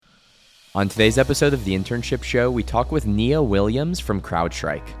On today's episode of the Internship Show, we talk with Nia Williams from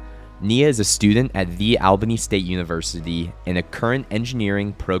Crowdstrike. Nia is a student at the Albany State University and a current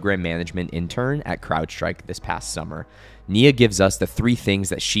engineering program management intern at Crowdstrike this past summer. Nia gives us the 3 things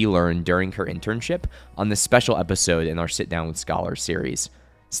that she learned during her internship on this special episode in our Sit Down with Scholars series.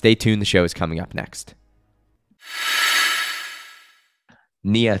 Stay tuned, the show is coming up next.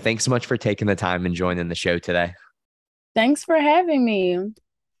 Nia, thanks so much for taking the time and joining the show today. Thanks for having me.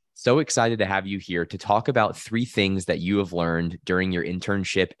 So excited to have you here to talk about 3 things that you have learned during your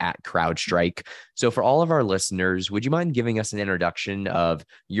internship at Crowdstrike. So for all of our listeners, would you mind giving us an introduction of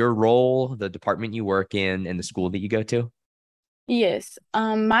your role, the department you work in, and the school that you go to? Yes,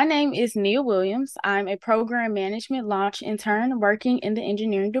 my name is Nia Williams. I'm a program management launch intern working in the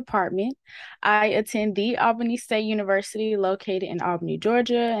engineering department. I attend the Albany State University located in Albany,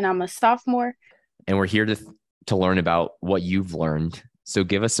 Georgia, and I'm a sophomore. And we're here to learn about what you've learned. So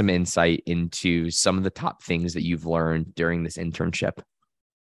give us some insight into some of the top things that you've learned during this internship.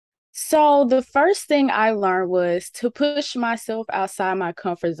 So the first thing I learned was to push myself outside my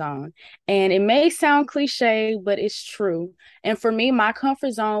comfort zone. And it may sound cliche, but it's true. And for me, my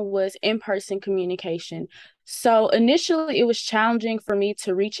comfort zone was in-person communication. So initially, it was challenging for me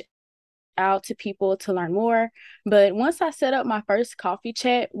to reach out to people to learn more. But once I set up my first coffee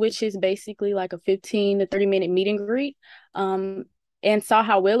chat, which is basically like a 15 to 30-minute meet and greet, and saw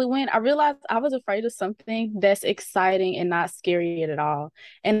how well it went, I realized I was afraid of something that's exciting and not scary at all.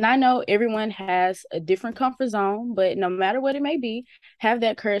 And I know everyone has a different comfort zone, but no matter what it may be, have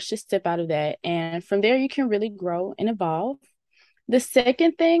that courage to step out of that. And from there, you can really grow and evolve. The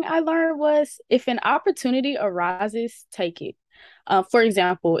second thing I learned was if an opportunity arises, take it. For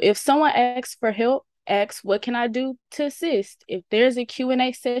example, if someone asks for help, ask, what can I do to assist? If there's a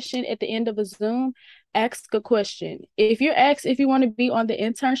Q&A session at the end of a Zoom, ask a question. If you're asked if you want to be on the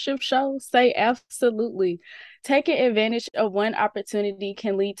Internship Show, say absolutely. Taking advantage of one opportunity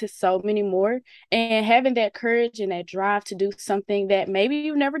can lead to so many more. And having that courage and that drive to do something that maybe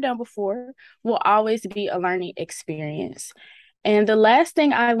you've never done before will always be a learning experience. And the last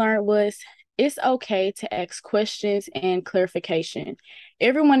thing I learned was it's okay to ask questions and clarification.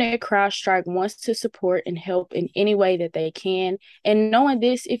 Everyone at Crowdstrike wants to support and help in any way that they can. And knowing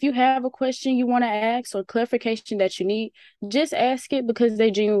this, if you have a question you want to ask or clarification that you need, just ask it because they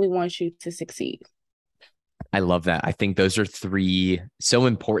genuinely want you to succeed. I love that. I think those are 3 so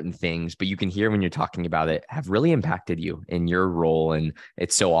important things, but you can hear when you're talking about it have really impacted you in your role. And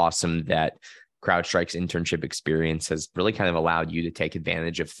it's so awesome that Crowdstrike's internship experience has really kind of allowed you to take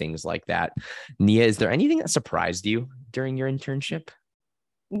advantage of things like that. Nia, is there anything that surprised you during your internship?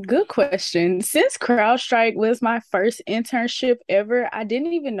 Good question. Since Crowdstrike was my first internship ever, I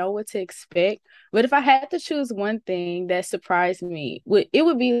didn't even know what to expect. But if I had to choose one thing that surprised me, it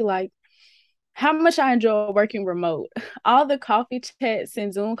would be like how much I enjoy working remote. All the coffee chats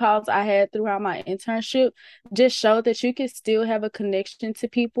and Zoom calls I had throughout my internship just showed that you can still have a connection to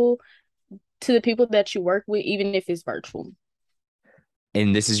the people that you work with, even if it's virtual.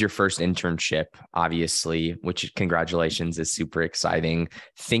 And this is your first internship, obviously, which congratulations is super exciting.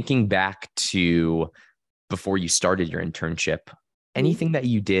 Thinking back to before you started your internship, anything that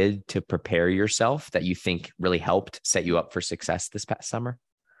you did to prepare yourself that you think really helped set you up for success this past summer?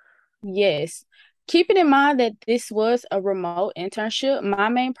 Yes. Keeping in mind that this was a remote internship, my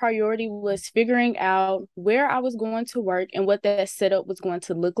main priority was figuring out where I was going to work and what that setup was going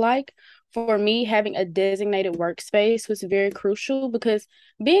to look like. For me, having a designated workspace was very crucial because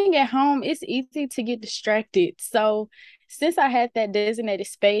being at home, it's easy to get distracted. So since I had that designated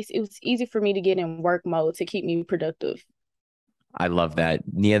space, it was easy for me to get in work mode to keep me productive. I love that.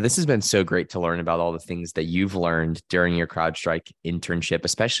 Nia, this has been so great to learn about all the things that you've learned during your Crowdstrike internship,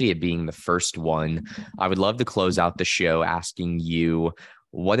 especially it being the first one. I would love to close out the show asking you,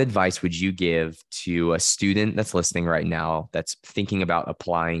 what advice would you give to a student that's listening right now that's thinking about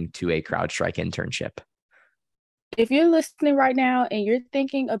applying to a Crowdstrike internship? If you're listening right now and you're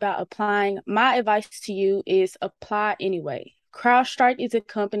thinking about applying, my advice to you is apply anyway. Crowdstrike is a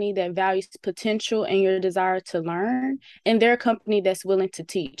company that values potential and your desire to learn, and they're a company that's willing to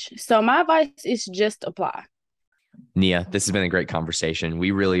teach. So my advice is just apply. Nia, this has been a great conversation.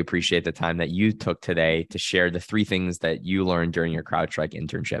 We really appreciate the time that you took today to share the 3 things that you learned during your Crowdstrike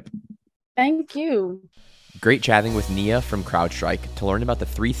internship. Thank you. Great chatting with Nia from Crowdstrike to learn about the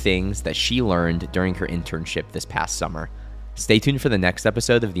 3 things that she learned during her internship this past summer. Stay tuned for the next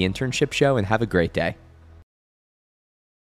episode of the Internship Show and have a great day.